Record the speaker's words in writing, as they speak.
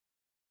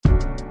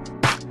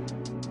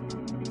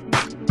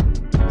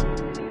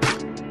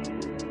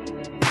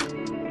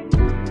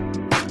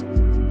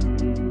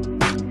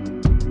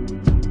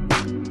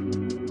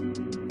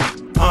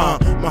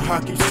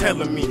heart keeps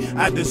telling me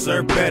I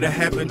deserve better.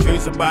 Having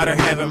dreams about her,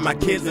 having my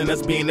kids and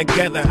us being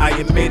together. I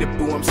admit it,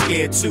 boo, I'm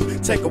scared too.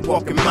 Take a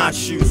walk in my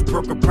shoes.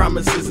 Broken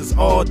promises is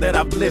all that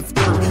I've lived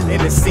through,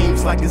 and it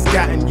seems like it's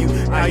gotten you.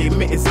 I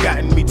admit it's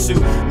gotten me too.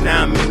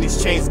 Now I'm in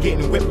these chains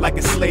getting whipped like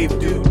a slave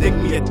dude. Dig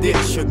me a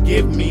ditch or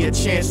give me a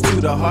chance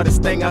to. The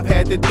hardest thing I've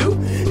had to do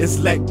is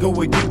let go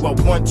of you. I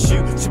want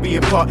you to be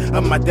a part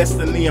of my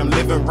destiny. I'm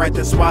living right,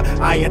 that's why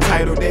I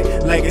entitled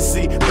it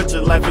legacy. But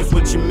your life is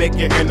what you make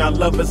it, and our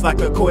love is like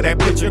a Kodak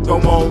picture. Go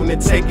on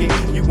and take it.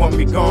 You want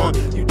me gone?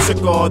 You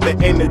took all the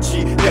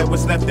energy that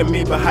was left in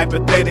me, but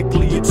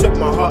hypothetically you took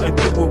my heart and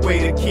threw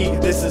away the key.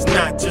 This is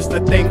not just a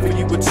thing for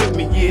you. It took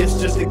me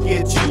years just to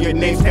get you. Your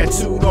name's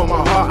tattooed on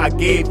my heart. I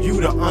gave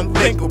you the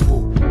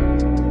unthinkable.